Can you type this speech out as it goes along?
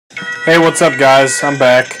Hey, what's up, guys? I'm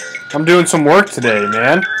back. I'm doing some work today,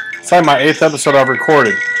 man. It's like my 8th episode I've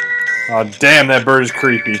recorded. Oh, damn, that bird is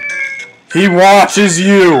creepy. He watches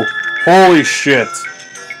you! Holy shit.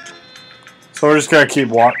 So we're just gonna keep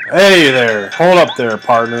walking. Hey there! Hold up there,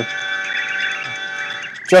 partner.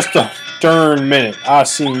 Just a darn minute. I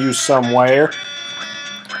seen you somewhere.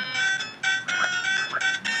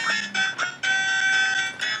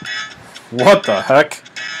 What the heck?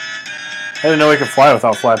 I didn't know he could fly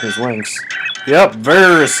without flapping his wings. Yep,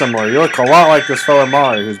 very similar. You look a lot like this fella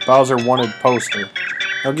Mario, whose Bowser wanted poster.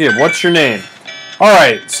 Now give, what's your name?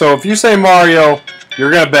 Alright, so if you say Mario, you're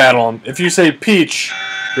gonna battle him. If you say Peach,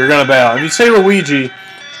 you're gonna battle him. If you say Luigi,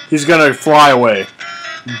 he's gonna fly away.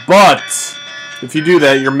 But, if you do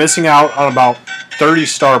that, you're missing out on about 30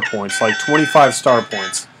 star points, like 25 star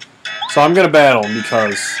points. So I'm gonna battle him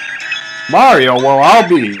because Mario, well, I'll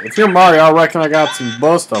be. If you're Mario, I reckon I got some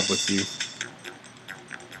bust up with you.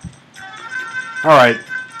 Alright,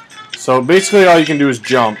 so basically all you can do is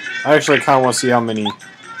jump. I actually kind of want to see how many.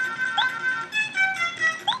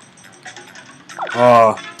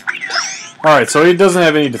 Alright, so he doesn't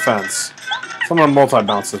have any defense. So I'm going to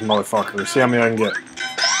multi-bounce this motherfucker. See how many I can get.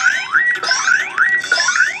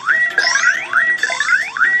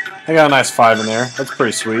 I got a nice 5 in there. That's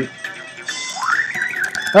pretty sweet.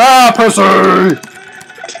 Ah, pussy!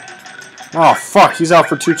 Oh, fuck, he's out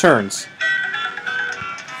for 2 turns.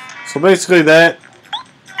 So basically that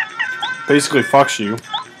basically fucks you.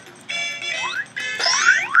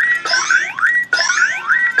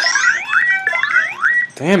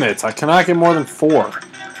 Damn it, I cannot get more than 4.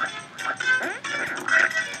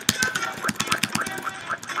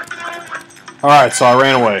 Alright, so I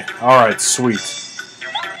ran away. Alright, sweet.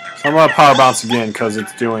 So I'm gonna power bounce again because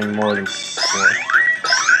it's doing more than 4.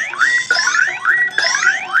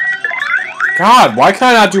 God, why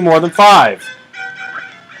can I not do more than 5?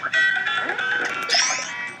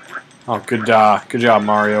 Oh, good job,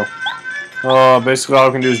 Mario. Basically all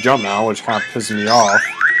I can do is jump now, which kind of pisses me off.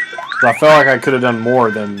 But I felt like I could have done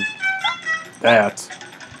more than that.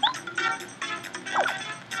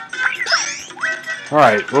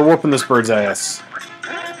 Alright, we're whooping this bird's ass.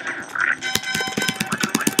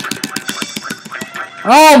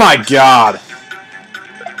 Oh my god!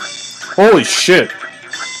 Holy shit.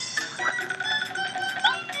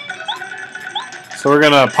 So we're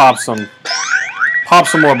gonna pop some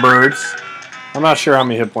more birds. I'm not sure how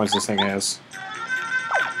many hit points this thing has.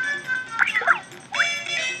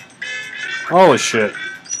 Holy shit.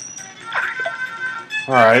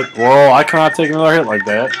 Alright, well, I cannot take another hit like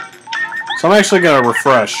that. So I'm actually going to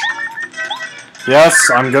refresh. Yes,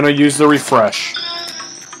 I'm going to use the refresh.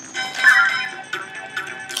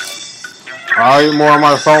 I'll eat more of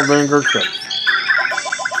my salt vinegar chips.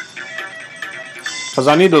 Because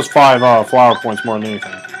I need those 5 flower points more than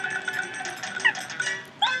anything.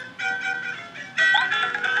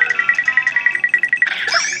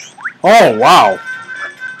 Oh, wow.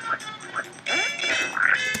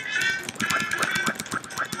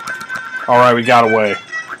 Alright, we got away.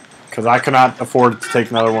 Because I cannot afford to take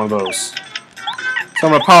another one of those. So I'm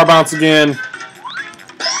going to power bounce again.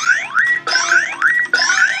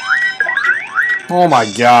 Oh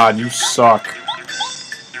my god, you suck.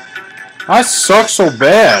 I suck so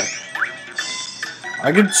bad.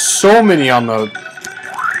 I get so many on the...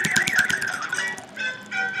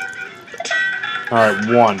 Alright,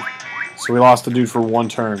 1. So we lost the dude for 1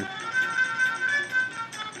 turn.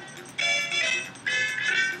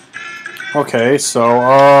 Okay, so,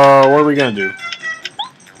 what are we gonna do?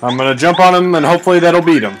 I'm gonna jump on him and hopefully that'll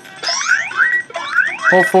beat him.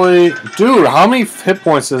 Hopefully... Dude, how many hit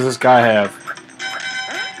points does this guy have?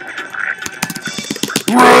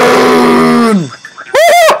 Run!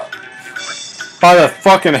 By the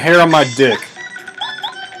fucking hair on my dick.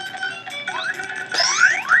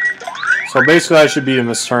 So basically I should beat him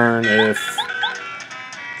this turn if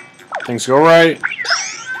things go right.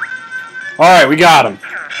 Alright, we got him.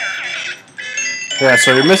 Yeah,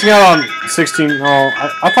 so you're missing out on 16. Oh,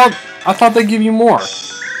 I thought they'd give you more.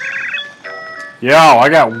 Yeah, I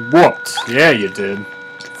got whooped. Yeah, you did.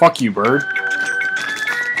 Fuck you, bird.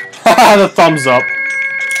 Haha, the thumbs up.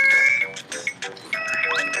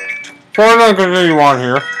 So we're gonna continue on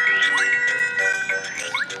here.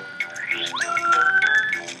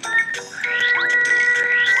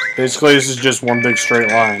 Basically, this is just one big straight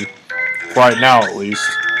line. Right now, at least.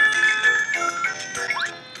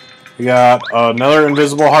 We got another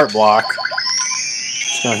invisible heart block.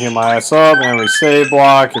 Just gonna heal my ass up, and we save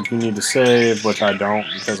block if you need to save, which I don't,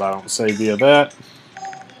 because I don't save via that.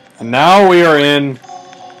 And now we are in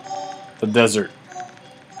the desert.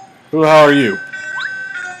 Who the hell are you?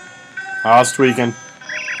 I was tweaking.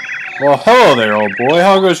 Well, hello there, old boy.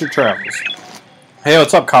 How goes your travels? Hey,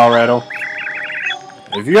 what's up, Colorado?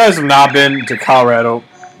 If you guys have not been to Colorado,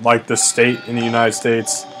 like the state in the United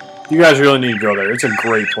States, you guys really need to go there. It's a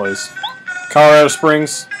great place. Colorado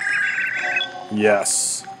Springs?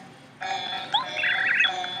 Yes.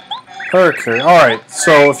 Paracarry. Alright,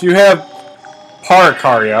 so if you have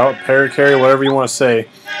Paracarry out, Paracarry, whatever you want to say,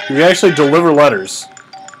 you can actually deliver letters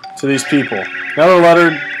to these people. Another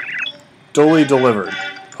letter duly delivered.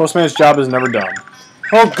 Postman's job is never done.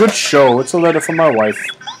 Oh, good show. It's a letter from my wife.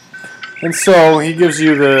 And so, he gives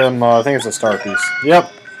you the, I think it's a star piece.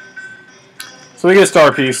 Yep. So we get a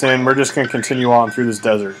star piece, and we're just going to continue on through this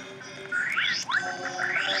desert.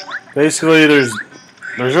 Basically, there's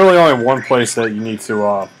really only one place that you need to,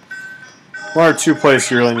 one or two places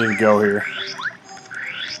you really need to go here.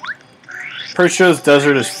 Pretty sure this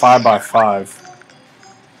desert is 5 by 5.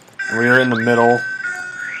 And we are in the middle.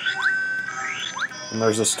 And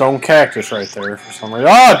there's a stone cactus right there for some reason.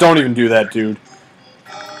 Ah, don't even do that, dude.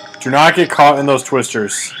 Do not get caught in those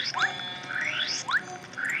twisters.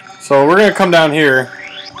 So we're going to come down here.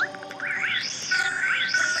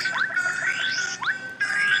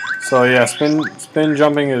 So yeah, spin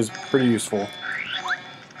jumping is pretty useful.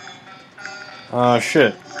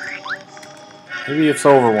 Shit. Maybe it's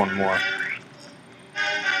over one more.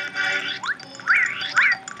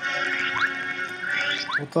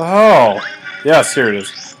 What the hell? Yes, here it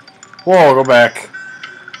is. Whoa, go back.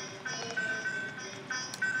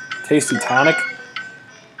 Tasty tonic.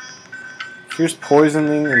 Here's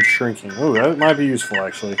poisoning and shrinking. Ooh, that might be useful,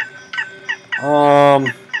 actually. You're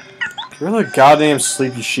the goddamn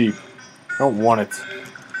sleepy sheep. I don't want it.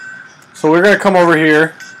 So we're gonna come over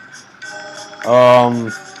here.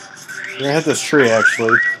 We're gonna hit this tree,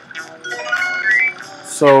 actually.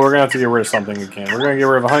 So we're gonna have to get rid of something again. We're gonna get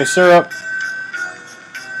rid of a honey syrup.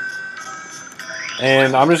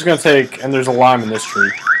 And I'm just going to take, and there's a lime in this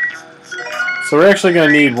tree. So we're actually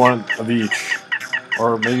going to need one of each.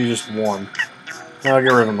 Or maybe just one. And I'll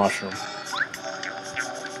get rid of a mushroom.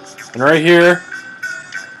 And right here,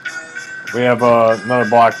 we have another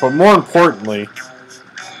block. But more importantly,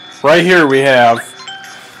 right here we have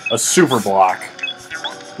a super block.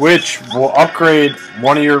 Which will upgrade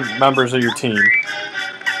one of your members of your team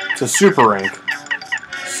to super rank.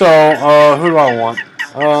 So, who do I want?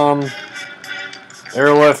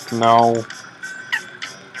 Airlift, no.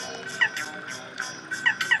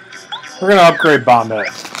 We're gonna upgrade Bombette.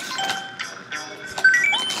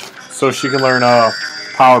 So she can learn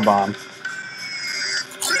Power Bomb.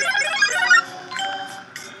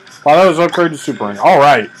 Wow, that was upgraded to Super Ring.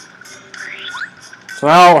 Alright. So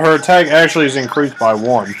now her attack actually is increased by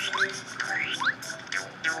 1.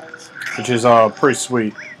 Which is pretty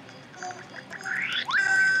sweet.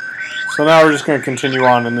 So now we're just gonna continue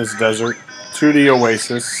on in this desert. To the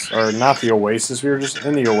Oasis, or not the Oasis, we were just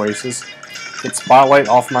in the Oasis. Get Spotlight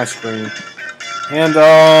off my screen. And,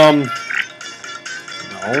 no.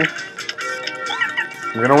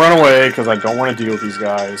 I'm gonna run away, because I don't want to deal with these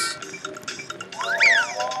guys.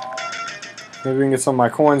 Maybe we can get some of my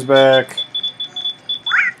coins back.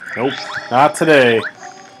 Nope, not today.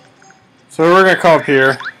 So we're gonna come up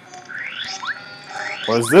here.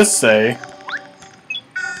 What does this say?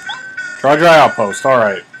 Dry Outpost,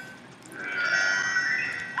 alright.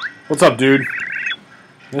 What's up, dude?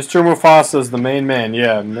 Mr. Mufasa is the main man.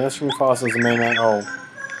 Yeah, Mr. Mufasa is the main man. Oh.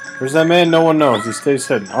 Where's that man? No one knows. He stays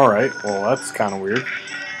hidden. Alright. Well, that's kind of weird.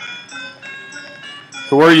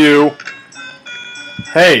 Who are you?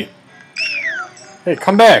 Hey. Hey,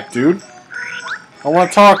 come back, dude. I want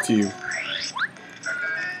to talk to you.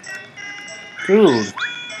 Dude.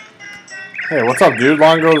 Hey, what's up, dude?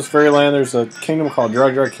 Long ago, this fairyland, there's a kingdom called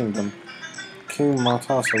Dry Kingdom. King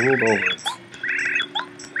Mufasa ruled over it.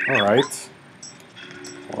 Alright.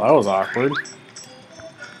 Well, that was awkward.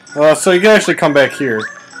 So you can actually come back here.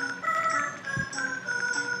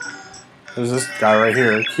 There's this guy right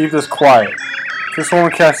here. Keep this quiet. If this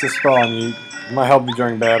woman casts a spell on you, it might help you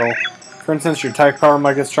during battle. For instance, your attack power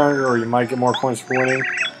might get stronger, or you might get more points for winning.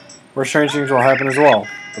 Or strange things will happen as well.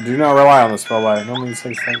 But do not rely on this spell by no means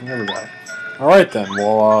takes fucking everybody. Alright then,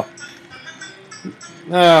 well,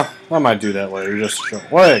 I might do that later, just to show.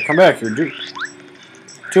 Wait, come back here, dude.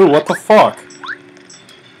 Dude, what the fuck?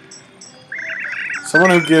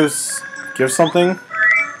 Someone who gives something?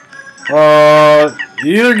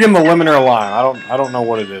 You either give him a lemon or a lime. I don't know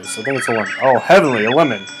what it is. I think it's a lemon. Oh, heavenly, a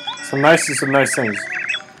lemon. Some nicest of nice things.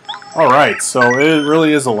 Alright, so it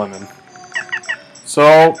really is a lemon.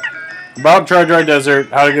 So, about Dry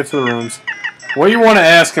Desert, how to get to the ruins. What you want to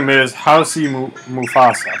ask him is, how to see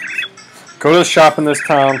Mufasa. Go to the shop in this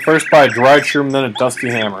town. First buy a dried shroom, then a dusty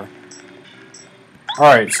hammer.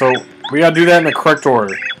 Alright, so we gotta do that in the correct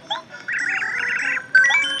order.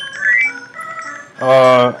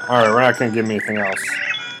 Alright, we're not gonna give me anything else.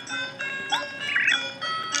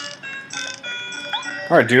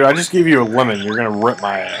 Alright, dude, I just gave you a lemon. You're gonna rip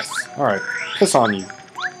my ass. Alright, piss on you.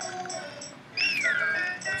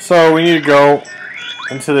 So, we need to go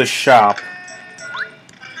into this shop.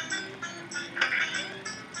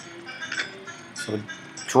 So,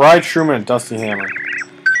 dried shroom and a dusty hammer.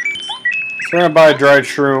 So, we're gonna buy a dried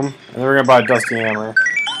shroom, and then we're gonna buy a dusty hammer.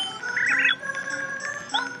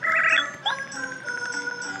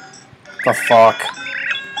 What the fuck?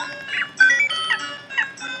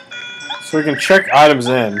 So we can check items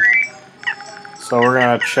in. So we're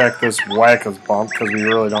gonna check this Wacka's bump because we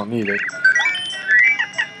really don't need it.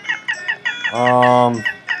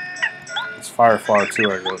 It's fire flower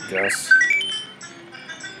too, I would guess.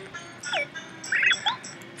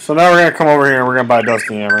 So now we're gonna come over here and we're gonna buy a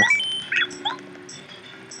dusty hammer.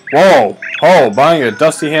 Whoa! Oh, buying a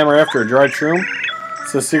dusty hammer after a dried shroom?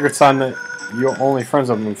 It's a secret sign that you're only friends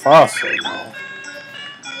with Mufasa. No.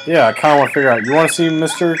 Yeah, I kind of want to figure out. You want to see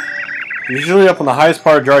Mr. Usually up on the highest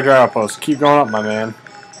part of Dry Outpost. Keep going up, my man.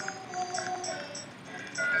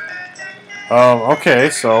 Okay,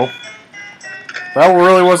 so that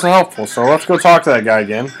really wasn't helpful. So let's go talk to that guy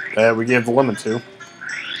again that we gave the lemon to.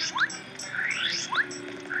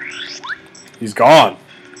 He's gone.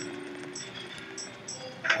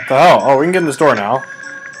 What the hell? Oh, we can get in this door now.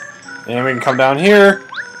 And we can come down here.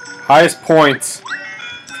 Highest point.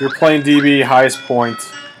 If you're playing DB, highest point.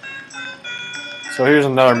 So here's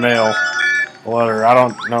another mail letter. I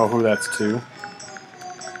don't know who that's to.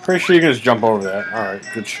 Pretty sure you can just jump over that. Alright,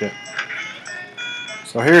 good shit.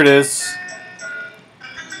 So here it is.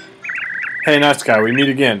 Hey, nice guy. We meet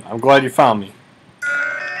again. I'm glad you found me.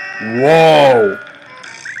 Whoa!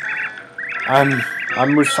 I'm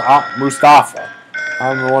Mustafa.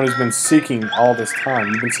 I'm the one who's been seeking all this time.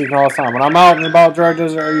 You've been seeking all this time. When I'm out and about Dry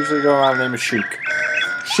Desert, I usually go around the name of Sheik.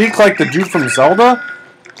 Sheik like the dude from Zelda?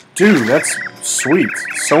 Dude, that's sweet.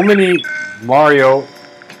 So many Mario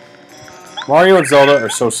and Zelda are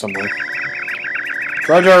so similar.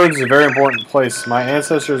 Dry Desert is a very important place. My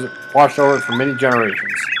ancestors watched over it for many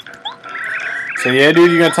generations. So yeah,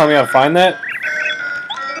 dude, you gonna tell me how to find that?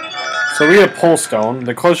 So we get a pull stone.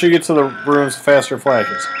 The closer you get to the ruins, the faster it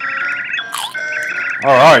flashes.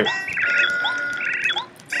 Alright.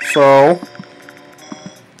 So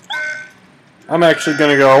I'm actually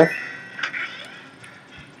gonna go.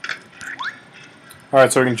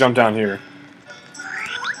 Alright, so we can jump down here.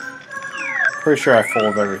 Pretty sure I'm full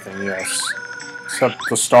of everything, yes. Except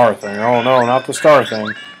the star thing. Oh no, not the star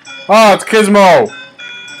thing. Oh, it's Gizmo!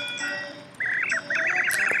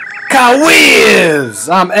 Quiz!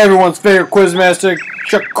 I'm everyone's favorite quizmaster,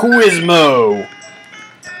 Chuck Quizmo.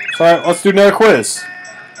 So let's do another quiz.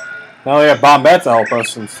 Now we have Bombette to help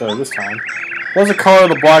us instead of this time. What's the color of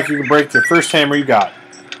the block you can break with your first hammer you got?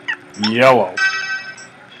 Yellow.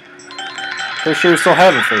 Pretty sure we still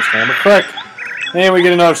have it first hammer. Correct. And we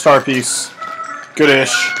get another star piece.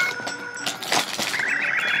 Goodish.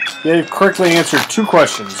 You correctly answered 2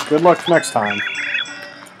 questions. Good luck next time.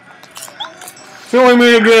 Filling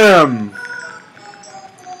me again.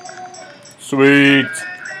 Sweet.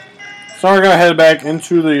 So we're gonna head back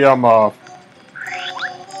into the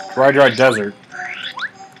Dry Desert.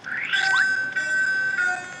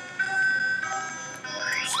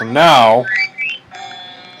 So now,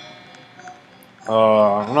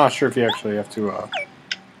 I'm not sure if you actually have to.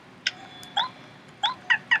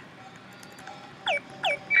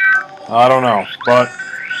 I don't know, but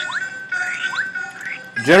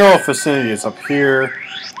general vicinity is up here.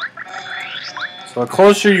 So the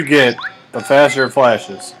closer you get, the faster it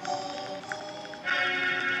flashes.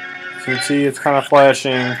 So you can see it's kind of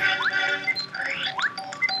flashing.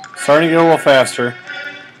 Starting to get a little faster.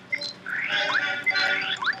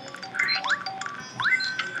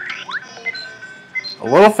 A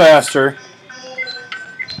little faster.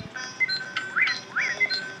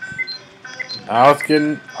 Now it's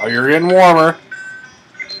getting, oh, you're getting warmer.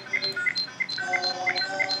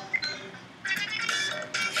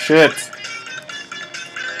 Shit.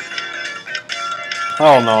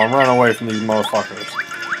 Oh no, I'm running away from these motherfuckers.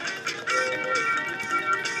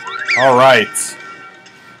 Alright.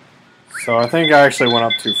 So I think I actually went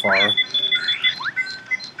up too far.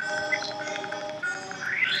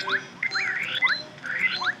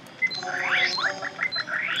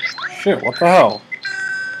 Shit, what the hell?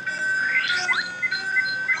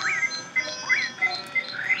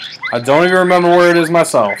 I don't even remember where it is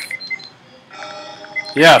myself.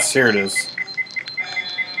 Yes, here it is.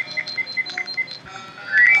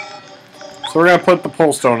 So we're going to put the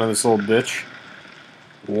pull stone in this little bitch.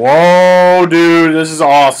 Whoa, dude, this is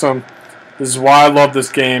awesome. This is why I love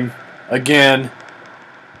this game. Again.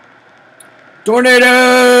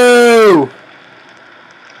 Tornado!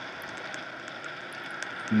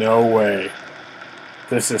 No way.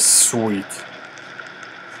 This is sweet.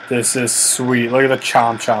 This is sweet. Look at the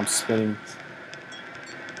Chomp spinning.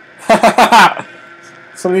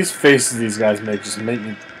 Some of these faces these guys make just make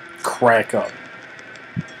me crack up.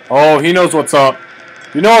 Oh, he knows what's up.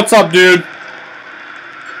 You know what's up, dude.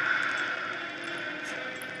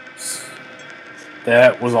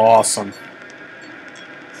 That was awesome.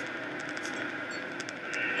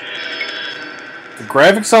 The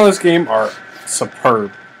graphics on this game are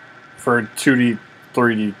superb for a 2D,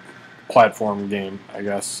 3D platform game, I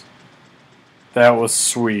guess. That was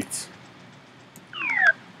sweet.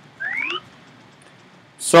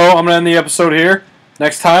 So, I'm going to end the episode here.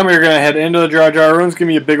 Next time, we're going to head into the Jar Jar Ruins. Give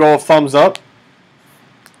me a big old thumbs up.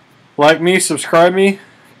 Like me, subscribe me.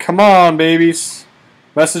 Come on, babies.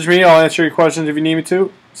 Message me. I'll answer your questions if you need me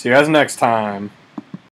to. See you guys next time.